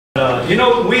You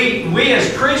know, we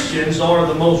as Christians are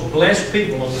the most blessed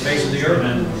people on the face of the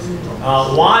earth.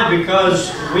 Why?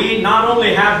 Because we not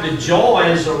only have the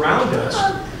joys around us,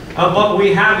 but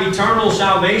we have eternal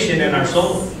salvation in our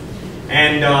soul.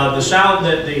 And the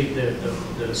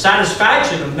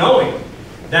satisfaction of knowing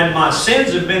that my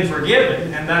sins have been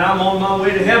forgiven and that I'm on my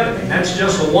way to heaven. And that's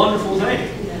just a wonderful thing.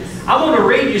 I want to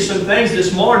read you some things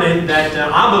this morning that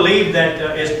I believe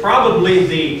that is probably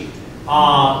the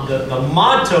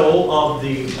motto of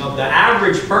the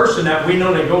average person that we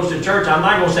know that goes to church. I'm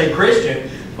not going to say Christian,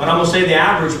 but I'm going to say the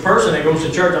average person that goes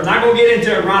to church. I'm not going to get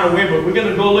into it right away, but we're going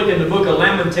to go look at the book of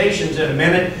Lamentations in a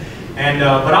minute. And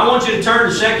but I want you to turn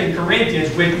to 2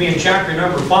 Corinthians with me in chapter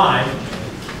number 5.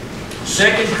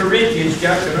 2 Corinthians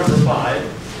chapter number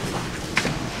 5.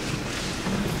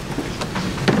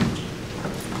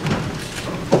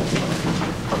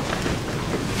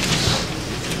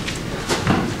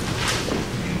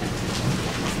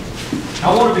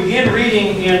 I want to begin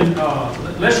reading in,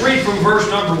 let's read from verse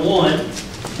number 1.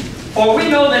 For we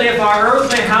know that if our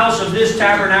earthly house of this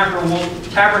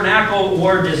tabernacle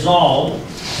were dissolved,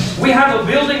 we have a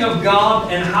building of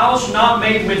God, an house not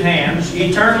made with hands,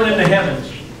 eternal in the heavens.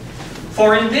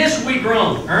 For in this we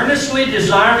groan, earnestly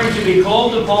desiring to be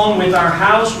clothed upon with our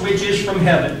house which is from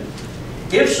heaven.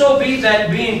 If so be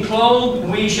that being clothed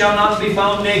we shall not be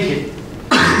found naked.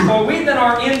 For we that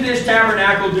are in this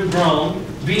tabernacle do groan,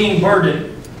 being burdened,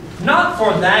 not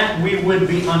for that we would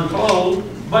be unclothed,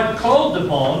 but clothed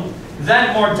upon,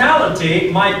 that mortality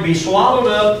might be swallowed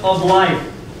up of life.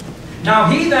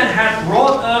 Now he that hath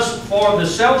wrought us for the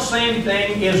selfsame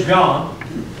thing is God,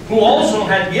 who also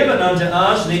hath given unto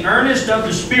us the earnest of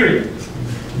the Spirit.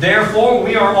 Therefore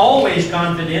we are always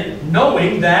confident,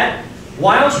 knowing that,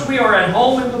 whilst we are at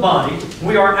home in the body,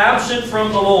 we are absent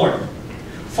from the Lord.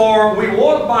 For we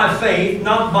walk by faith,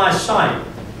 not by sight.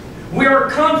 We are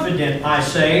confident, I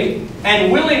say,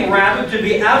 and willing rather to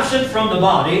be absent from the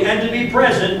body and to be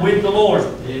present with the Lord.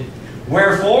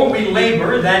 Wherefore we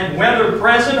labor that whether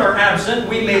present or absent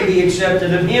we may be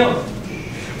accepted of Him.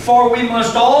 For we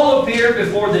must all appear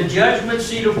before the judgment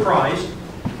seat of Christ,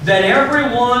 that every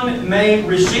one may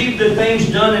receive the things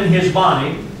done in his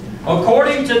body,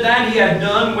 according to that he hath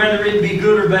done, whether it be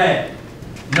good or bad.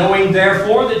 Knowing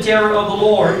therefore the terror of the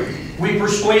Lord, we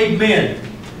persuade men.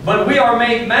 But we are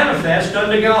made manifest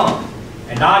unto God,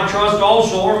 and I trust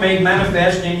also are made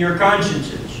manifest in your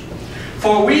consciences.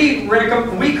 For we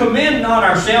commend not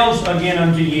ourselves again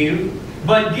unto you,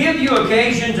 but give you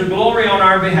occasion to glory on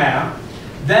our behalf,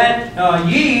 that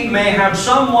ye may have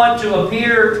somewhat to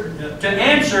appear to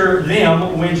answer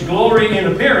them which glory in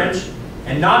appearance,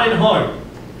 and not in heart.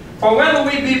 For whether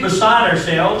we be beside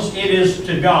ourselves, it is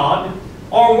to God,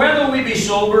 or whether we be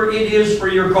sober, it is for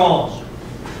your cause.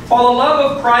 For the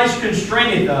love of Christ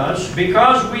constraineth us,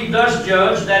 because we thus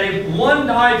judge that if one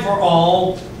died for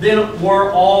all, then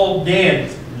were all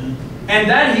dead. And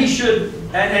that he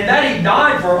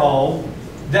died for all,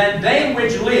 that they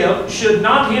which live should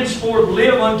not henceforth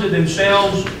live unto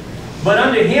themselves, but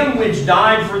unto Him which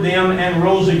died for them and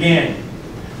rose again.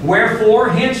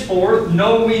 Wherefore henceforth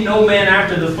know we no man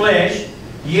after the flesh.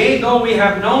 Yea, though we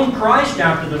have known Christ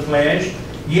after the flesh,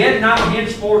 yet now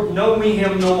henceforth know we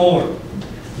Him no more.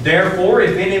 Therefore,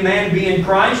 if any man be in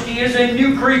Christ, he is a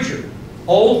new creature.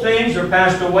 Old things are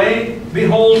passed away.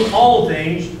 Behold, all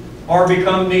things are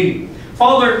become new.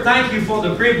 Father, thank you for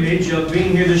the privilege of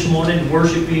being here this morning and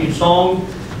worshiping in song.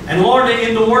 And Lord,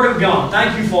 in the Word of God,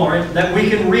 thank you for it, that we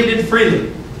can read it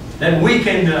freely, that we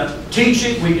can teach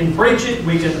it, we can preach it,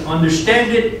 we can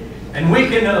understand it, and we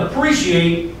can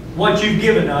appreciate what you've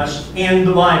given us in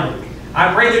the Bible.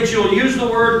 I pray that you'll use the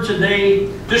Word today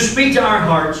to speak to our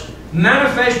hearts.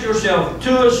 Manifest yourself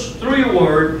to us through your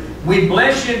Word. We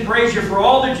bless you and praise you for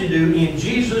all that you do. In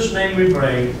Jesus' name we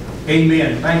pray.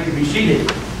 Amen. Thank you. Be seated.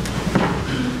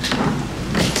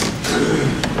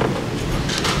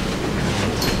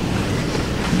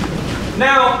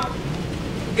 Now,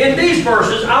 in these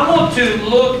verses, I want to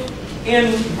look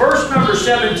in verse number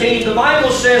 17. The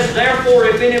Bible says, therefore,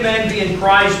 if any man be in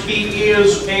Christ, he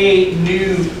is a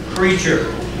new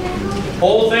creature.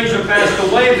 Old things are passed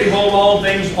away, behold, all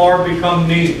things are become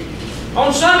new.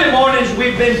 On Sunday mornings,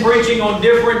 we've been preaching on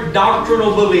different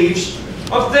doctrinal beliefs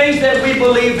of things that we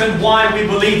believe and why we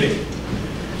believe it.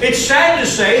 It's sad to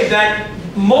say that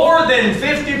more than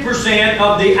 50%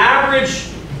 of the average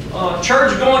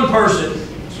church-going person,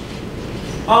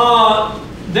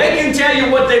 they can tell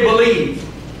you what they believe,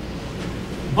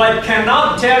 but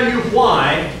cannot tell you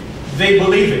why they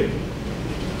believe it.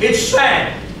 It's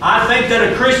sad. I think that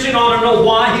a Christian ought to know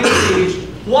why he believes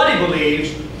what he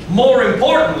believes, more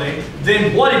importantly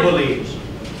than what he believes.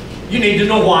 You need to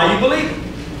know why you believe it.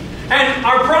 And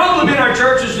our problem in our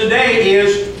churches today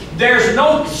is there's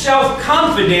no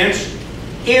self-confidence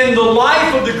in the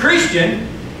life of the Christian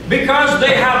because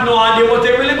they have no idea what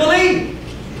they really believe.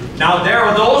 Now, there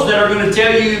are those that are going to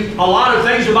tell you a lot of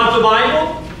things about the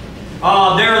Bible.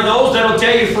 There are those that will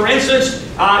tell you, for instance,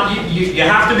 you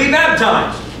have to be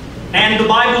baptized. And the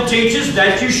Bible teaches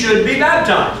that you should be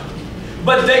baptized.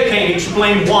 But they can't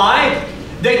explain why.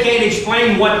 They can't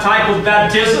explain what type of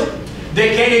baptism.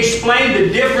 They can't explain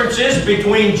the differences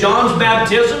between John's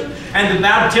baptism and the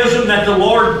baptism that the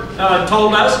Lord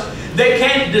told us. They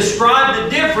can't describe the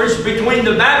difference between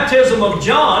the baptism of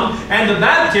John and the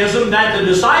baptism that the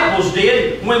disciples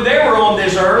did when they were on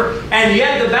this earth. And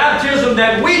yet the baptism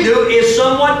that we do is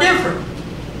somewhat different.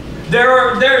 There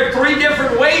are three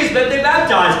different ways that they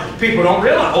baptize. People don't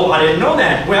realize, oh, I didn't know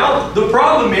that. Well, the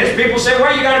problem is people say,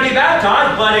 well, you got to be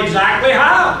baptized, but exactly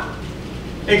how?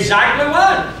 Exactly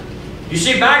what? You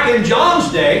see, back in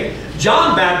John's day,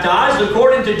 John baptized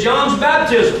according to John's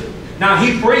baptism. Now,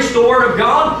 he preached the Word of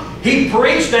God. He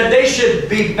preached that they should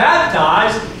be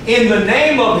baptized in the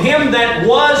name of Him that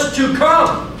was to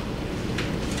come.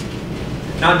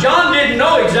 Now, John didn't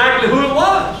know exactly who it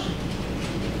was.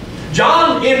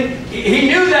 John, he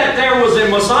knew that there was a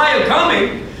Messiah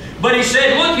coming, but he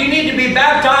said, look, you need to be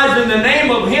baptized in the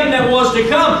name of Him that was to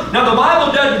come. Now, the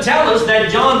Bible doesn't tell us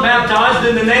that John baptized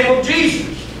in the name of Jesus.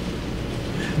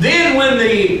 Then when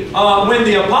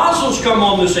the apostles come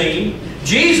on the scene,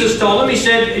 Jesus told them, He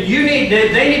said,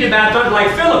 they need to baptize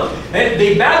like Philip.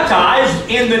 They baptized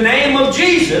in the name of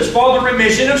Jesus for the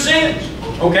remission of sins.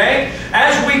 Okay?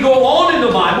 As we go on in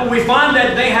the Bible, we find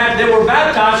that they were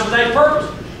baptized for that purpose.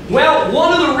 Well,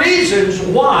 one of the reasons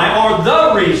why, or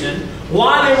the reason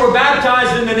why they were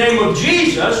baptized in the name of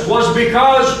Jesus was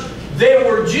because they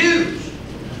were Jews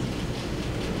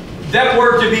that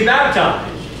were to be baptized.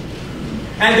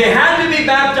 And they had to be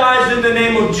baptized in the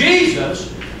name of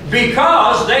Jesus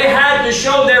because they had to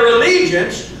show their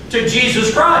allegiance to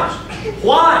Jesus Christ.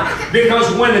 Why?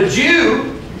 Because when a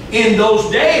Jew in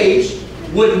those days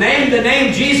would name the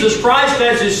name Jesus Christ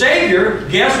as his Savior,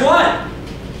 guess what?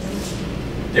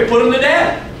 They put him to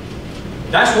death.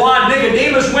 That's why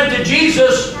Nicodemus went to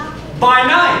Jesus by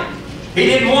night. He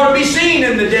didn't want to be seen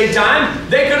in the daytime.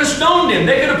 They could have stoned him.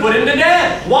 They could have put him to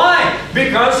death. Why?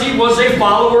 Because he was a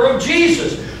follower of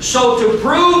Jesus. So to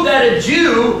prove that a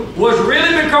Jew was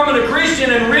really becoming a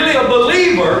Christian and really a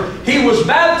believer, he was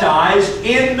baptized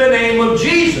in the name of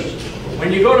Jesus.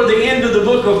 When you go to the end of the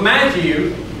book of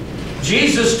Matthew,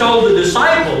 Jesus told the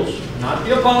disciples, not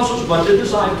the apostles, but the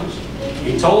disciples.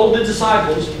 He told the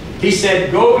disciples, He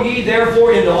said, go ye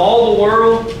therefore into all the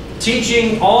world,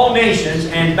 teaching all nations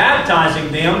and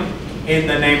baptizing them in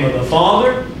the name of the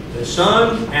Father, the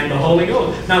Son, and the Holy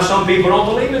Ghost. Now, some people don't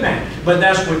believe in that, but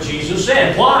that's what Jesus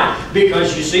said. Why?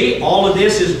 Because, you see, all of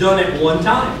this is done at one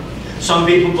time. Some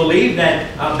people believe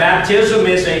that baptism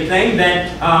is a thing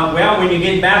that, well, when you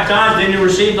get baptized, then you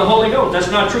receive the Holy Ghost. That's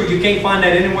not true. You can't find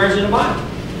that anywhere in the Bible.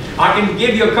 I can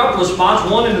give you a couple of spots,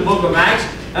 one in the book of Acts,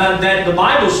 that the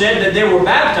Bible said that they were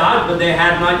baptized, but they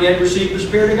had not yet received the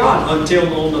Spirit of God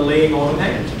until on the laying on of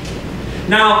hands.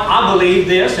 Now, I believe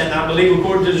this, and I believe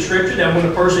according to the Scripture, that when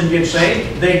a person gets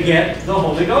saved, they get the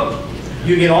Holy Ghost.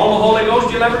 You get all the Holy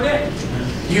Ghost you'll ever get.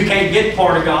 You can't get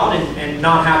part of God and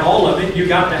not have all of it. You've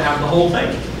got to have the whole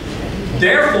thing.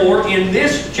 Therefore, in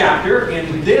this chapter,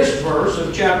 in this verse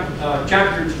of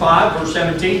chapter 5, verse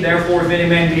 17, therefore, if any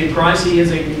man be in Christ, he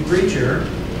is a new creature.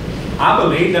 I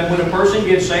believe that when a person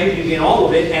gets saved, you get all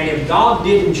of it, and if God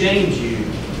didn't change you,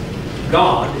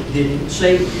 God didn't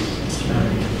save you.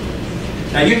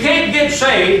 Now, you can't get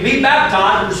saved, be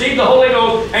baptized, receive the Holy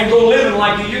Ghost, and go living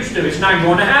like you used to. It's not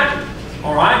going to happen.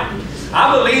 All right?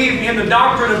 I believe in the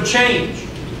doctrine of change.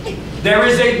 There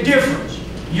is a difference.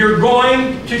 You're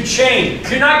going to change.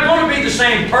 You're not going to be the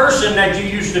same person that you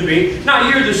used to be. Now,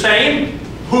 you're the same,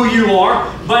 who you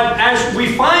are. But as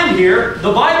we find here,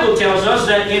 the Bible tells us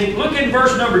that look in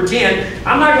verse number 10.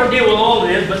 I'm not going to deal with all of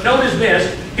this, but notice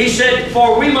this. He said,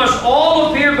 for we must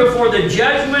all appear before the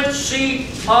judgment seat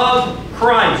of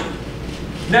Christ.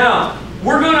 Now,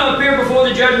 we're going to appear before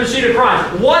the judgment seat of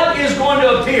Christ. What is going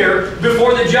to appear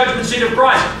before the judgment seat of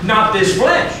Christ? Not this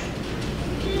flesh.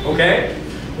 Okay?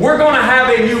 We're going to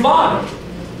have a new body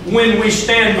when we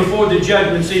stand before the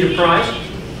judgment seat of Christ.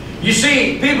 You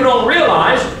see, people don't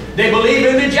realize they believe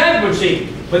in the judgment seat,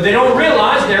 but they don't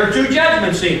realize there are two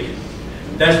judgment seats.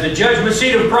 There's the judgment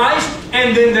seat of Christ,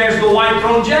 and then there's the white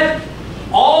throne judgment.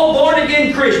 All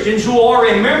born-again Christians who are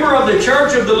a member of the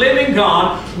Church of the Living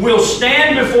God will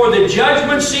stand before the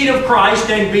judgment seat of Christ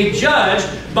and be judged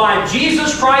by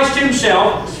Jesus Christ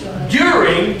Himself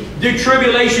during the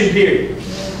tribulation period.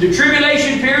 The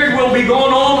tribulation period will be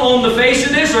going on the face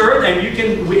of this earth, and you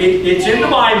can, it's in the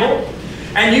Bible,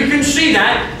 and you can see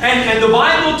that. And the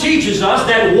Bible teaches us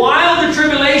that while the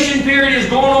tribulation period is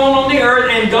going on the earth,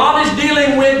 and God is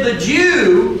dealing with the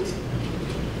Jew,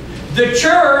 the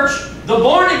church, the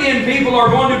born-again people are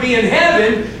going to be in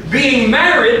heaven being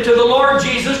married to the Lord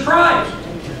Jesus Christ.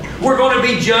 We're going to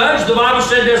be judged. The Bible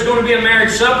said there's going to be a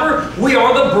marriage supper. We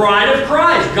are the bride of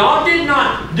Christ. God did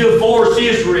not divorce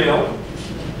Israel.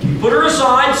 He put her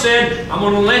aside, said, I'm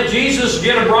going to let Jesus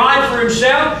get a bride for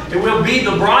himself. It will be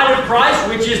the bride of Christ,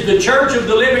 which is the church of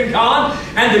the living God.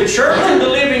 And the church of the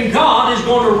living God is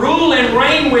going to rule and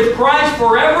reign with Christ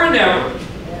forever and ever.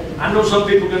 I know some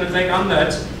people are going to think I'm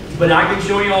nuts, but I can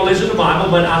show you all this in the Bible,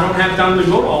 but I don't have time to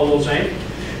go to all those things.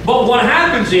 But what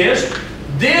happens is,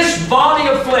 this body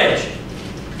of flesh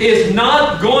is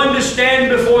not going to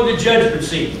stand before the judgment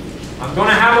seat. I'm going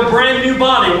to have a brand new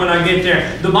body when I get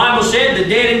there. The Bible said, the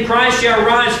dead in Christ shall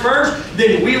rise first,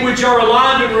 then we which are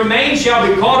alive and remain shall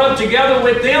be caught up together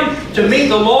with them to meet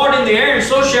the Lord in the air, and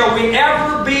so shall we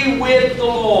ever be with the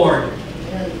Lord.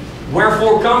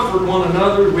 Wherefore comfort one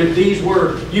another with these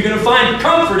words. You're going to find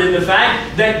comfort in the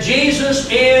fact that Jesus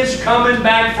is coming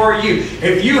back for you.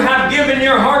 If you have given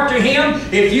your heart to Him,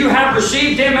 if you have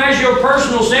received Him as your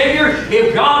personal Savior,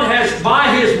 if God has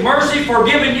by His mercy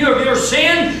forgiven you of your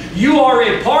sin, you are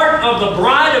a part of the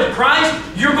bride of Christ.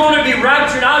 You're going to be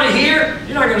raptured out of here.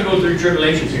 You're not going to go through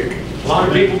tribulations here. A lot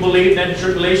of people believe that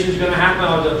tribulation is going to happen,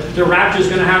 or the rapture is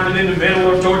going to happen in the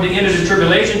middle or toward the end of the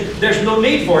tribulation. There's no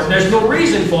need for it. There's no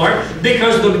reason for it,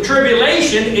 because the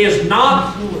tribulation is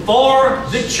not for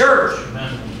the church.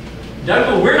 I'm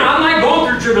not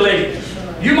going through tribulation.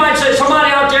 You might say,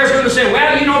 somebody out there is going to say,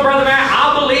 well, you know, Brother Matt,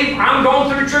 I believe I'm going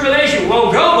through tribulation.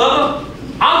 Well, go, Bubba.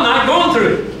 I'm not going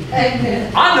through it.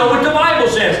 Amen. I know what the Bible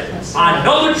says. I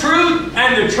know the truth,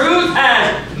 and the truth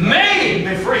has made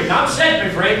me free. Not set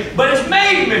me free, but it's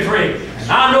made me free.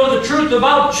 And I know the truth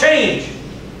about change.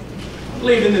 I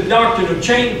believe in the doctrine of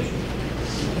change.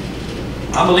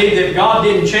 I believe that God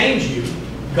didn't change you.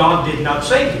 God did not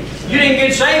save you. You didn't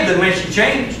get saved unless you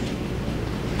changed.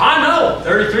 I know,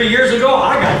 33 years ago,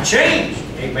 I got changed.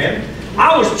 Amen.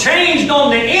 I was changed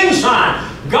on the inside.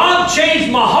 God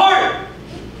changed my heart.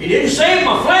 He didn't save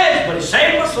my flesh, but He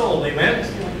saved my soul.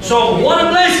 Amen. So what a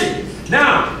blessing.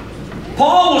 Now,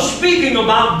 Paul was speaking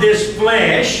about this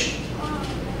flesh.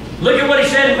 Look at what he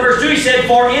said in verse 2. He said,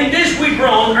 for in this we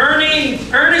groan,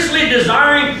 earnestly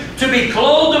desiring to be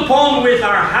clothed upon with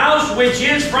our house which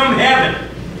is from heaven.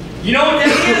 You know what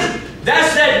that is?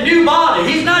 That's that new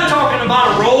body. He's not talking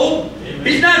about a robe.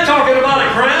 He's not talking about a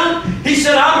crown. He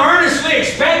said, I'm earnestly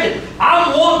expecting.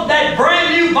 I want that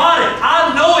brand new body.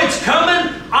 I know it's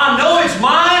coming. I know it's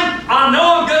mine. I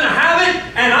know I'm going to have it.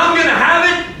 And I'm going to have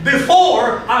it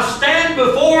before I stand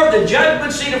before the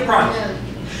judgment seat of Christ.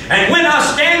 And when I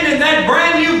stand in that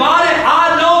brand new body,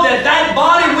 I know that that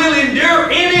body will endure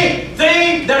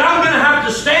anything that I'm going to have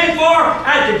to stand for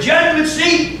at the judgment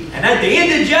seat. And at the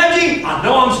end of judging, I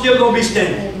know I'm still going to be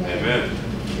standing. Amen.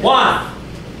 Why?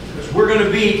 Because we're going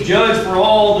to be judged for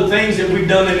all the things that we've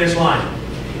done in this life.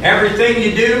 Everything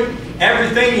you do,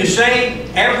 everything you say,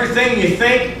 everything you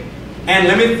think. And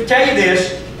let me tell you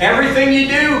this, everything you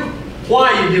do,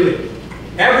 why you do it.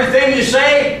 Everything you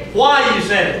say, why you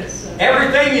said it.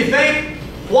 Everything you think,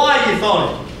 why you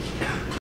thought it.